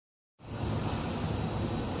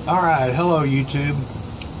Alright, hello YouTube.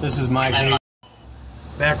 This is Mike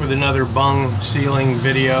back with another bung sealing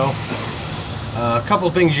video. A couple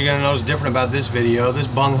of things you're going to notice different about this video. This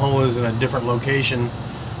bunghole is in a different location.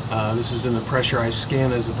 This is in the pressurized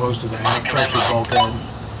skin as opposed to the half pressure bulkhead.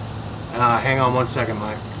 Hang on one second,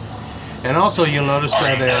 Mike. And also you'll notice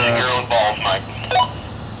that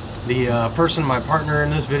the person, my partner in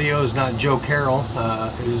this video, is not Joe Carroll.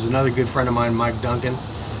 It is another good friend of mine, Mike Duncan,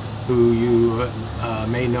 who you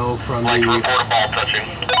may know from the...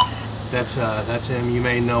 That's him. You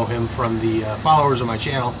may know him from the followers of my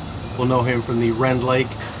channel. Will know him from the Rend Lake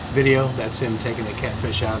video. That's him taking the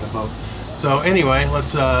catfish out of the boat. So anyway,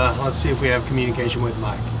 let's see if we have communication with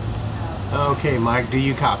Mike. Okay, Mike, do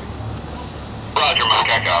you copy? Roger, Mike,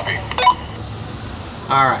 I copy.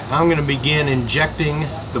 Alright, I'm going to begin injecting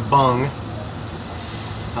the bung.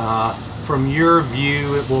 From your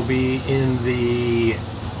view, it will be in the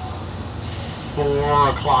 4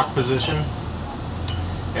 o'clock position.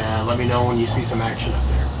 And let me know when you see some action up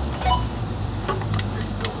there.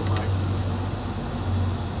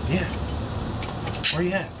 Yeah. Where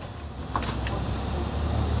you at?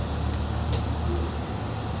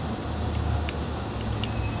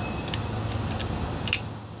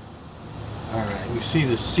 Alright, you see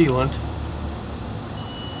the sealant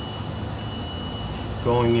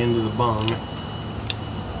going into the bung.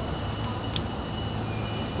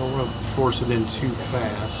 Don't want to force it in too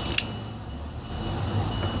fast.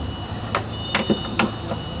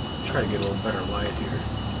 Try to get a little better light here.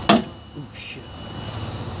 Ooh, shit.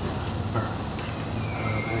 Alright.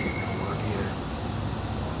 That ain't gonna work either.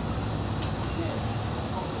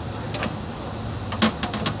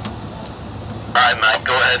 Alright, Mike,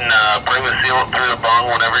 go ahead and bring the sealant through the bung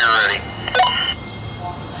whenever you're ready.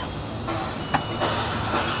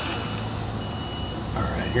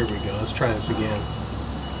 Alright, here we go. Let's try this again.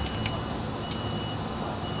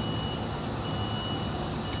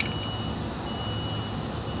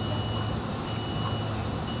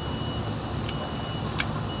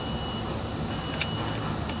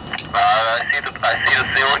 I see the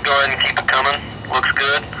sealant. Go ahead and keep it coming. Looks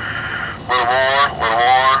good. Little more, little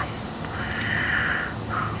more.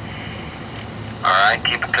 Alright,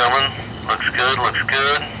 keep it coming. Looks good, looks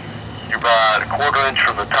good. You're about a 1/4 inch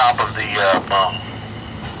from the top of the bung.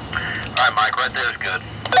 Alright, Mike, right there is good.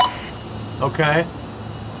 Okay.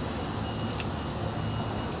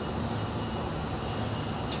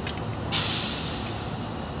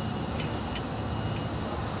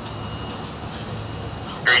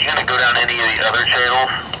 Are you going to go down any of the other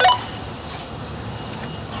channels?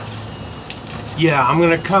 Yeah, I'm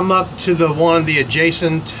going to come up to the one, the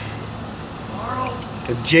adjacent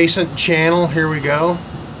channel. Here we go.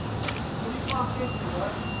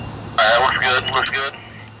 Alright, looks good, looks good.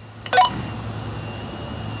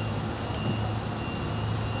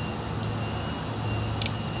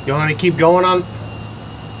 You want me to keep going on?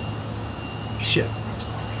 Shit.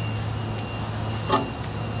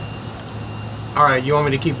 Alright, you want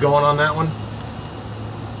me to keep going on that one?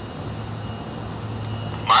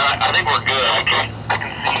 I think we're good. I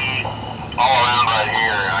can see all around right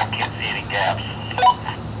here. I can't see any gaps.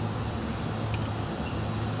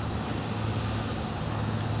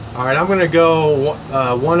 Alright, I'm going to go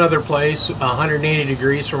one other place, 180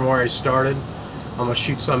 degrees from where I started. I'm going to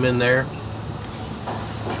shoot some in there.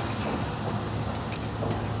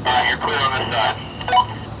 Alright, you're clear on this side.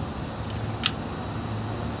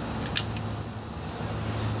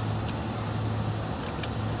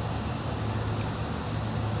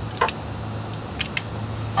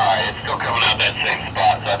 Alright, it's still coming out that same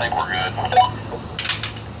spot, so I think we're good.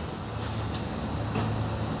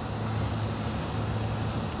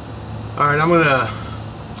 Alright,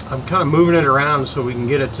 I'm kind of moving it around so we can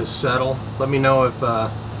get it to settle. Let me know if, the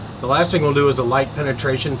last thing we'll do is a light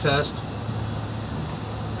penetration test.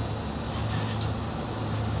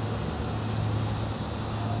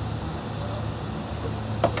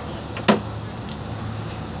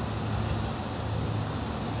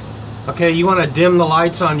 Okay, you want to dim the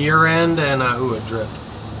lights on your end and, ooh, it dripped.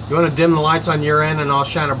 You want to dim the lights on your end and I'll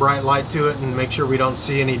shine a bright light to it and make sure we don't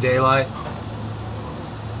see any daylight.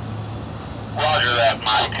 Roger that,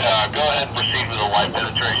 Mike. Go ahead and proceed with the light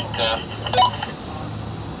penetration test.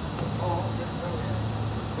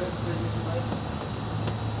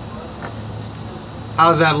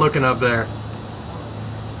 How's that looking up there?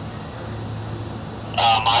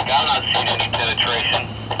 Mike, I'm not seeing any penetration.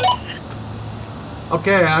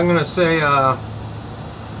 Okay, I'm going to say, I'm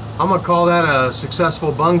going to call that a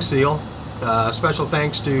successful bung seal. Special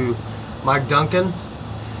thanks to Mike Duncan.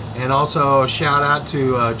 And also a shout out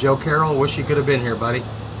to Joe Carroll. Wish you could have been here, buddy.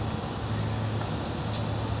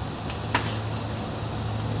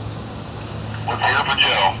 for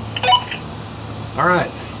Joe. All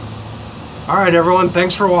right. All right, everyone.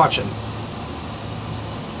 Thanks for watching.